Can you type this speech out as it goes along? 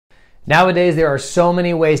Nowadays, there are so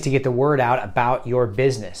many ways to get the word out about your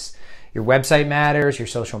business. Your website matters, your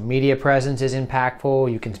social media presence is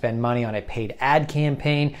impactful, you can spend money on a paid ad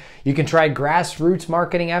campaign, you can try grassroots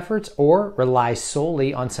marketing efforts, or rely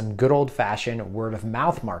solely on some good old-fashioned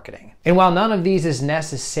word-of-mouth marketing. And while none of these is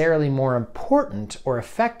necessarily more important or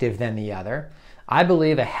effective than the other, I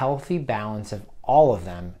believe a healthy balance of all of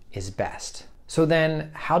them is best. So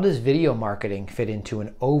then, how does video marketing fit into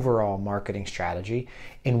an overall marketing strategy,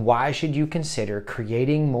 and why should you consider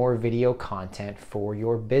creating more video content for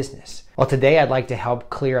your business? Well, today I'd like to help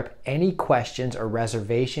clear up any questions or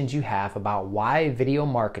reservations you have about why video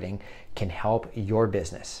marketing can help your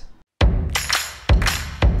business.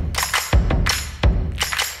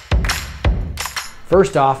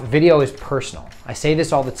 First off, video is personal. I say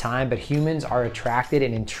this all the time, but humans are attracted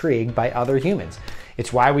and intrigued by other humans.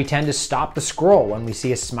 It's why we tend to stop the scroll when we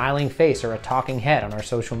see a smiling face or a talking head on our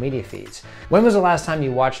social media feeds. When was the last time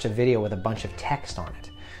you watched a video with a bunch of text on it?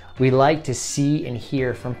 We like to see and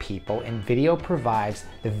hear from people, and video provides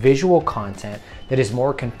the visual content that is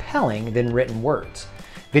more compelling than written words.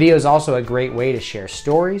 Video is also a great way to share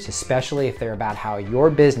stories, especially if they're about how your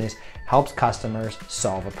business helps customers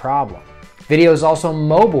solve a problem. Video is also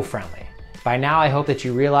mobile friendly. By now, I hope that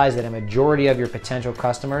you realize that a majority of your potential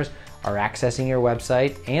customers are accessing your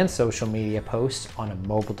website and social media posts on a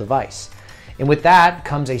mobile device. And with that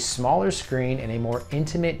comes a smaller screen and a more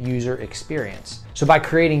intimate user experience. So by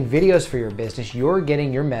creating videos for your business, you're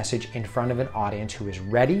getting your message in front of an audience who is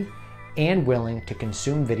ready and willing to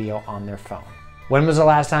consume video on their phone. When was the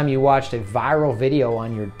last time you watched a viral video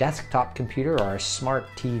on your desktop computer or a smart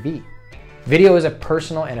TV? Video is a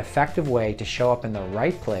personal and effective way to show up in the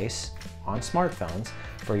right place on smartphones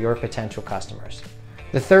for your potential customers.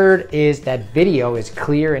 The third is that video is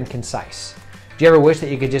clear and concise. Do you ever wish that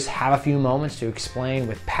you could just have a few moments to explain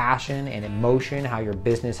with passion and emotion how your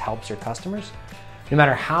business helps your customers? No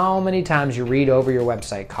matter how many times you read over your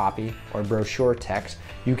website copy or brochure text,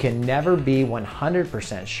 you can never be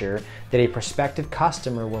 100% sure that a prospective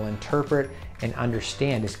customer will interpret and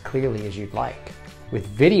understand as clearly as you'd like. With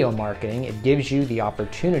video marketing, it gives you the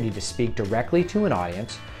opportunity to speak directly to an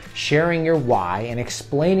audience, sharing your why and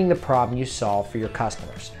explaining the problem you solve for your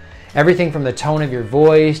customers. Everything from the tone of your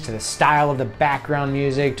voice, to the style of the background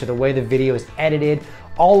music, to the way the video is edited,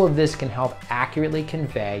 all of this can help accurately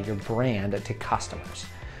convey your brand to customers.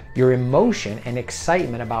 Your emotion and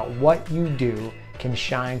excitement about what you do can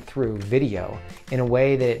shine through video in a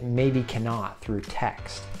way that it maybe cannot through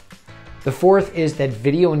text. The fourth is that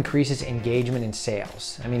video increases engagement and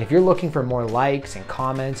sales. I mean, if you're looking for more likes and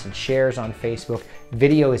comments and shares on Facebook,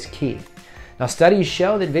 video is key. Now, studies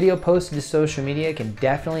show that video posted to social media can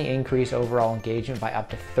definitely increase overall engagement by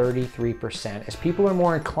up to 33%, as people are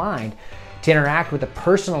more inclined to interact with the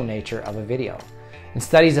personal nature of a video. And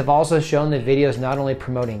studies have also shown that videos not only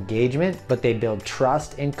promote engagement, but they build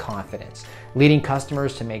trust and confidence, leading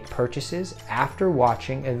customers to make purchases after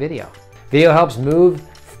watching a video. Video helps move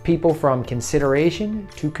people from consideration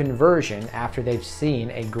to conversion after they've seen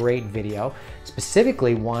a great video,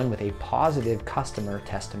 specifically one with a positive customer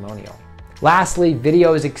testimonial. Lastly,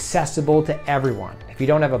 video is accessible to everyone. If you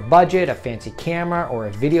don't have a budget, a fancy camera, or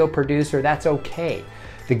a video producer, that's okay.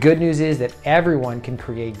 The good news is that everyone can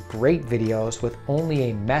create great videos with only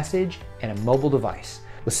a message and a mobile device.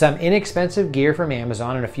 With some inexpensive gear from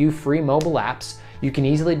Amazon and a few free mobile apps, you can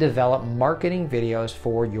easily develop marketing videos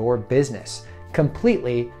for your business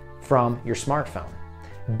completely from your smartphone.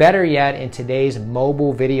 Better yet, in today's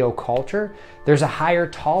mobile video culture, there's a higher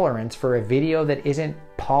tolerance for a video that isn't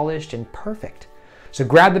polished and perfect. So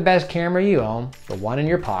grab the best camera you own, the one in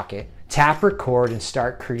your pocket, tap record, and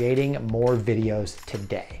start creating more videos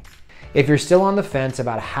today. If you're still on the fence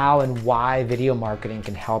about how and why video marketing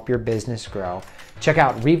can help your business grow, check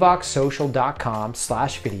out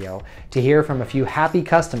revoxsocial.com/video to hear from a few happy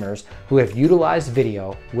customers who have utilized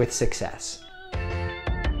video with success.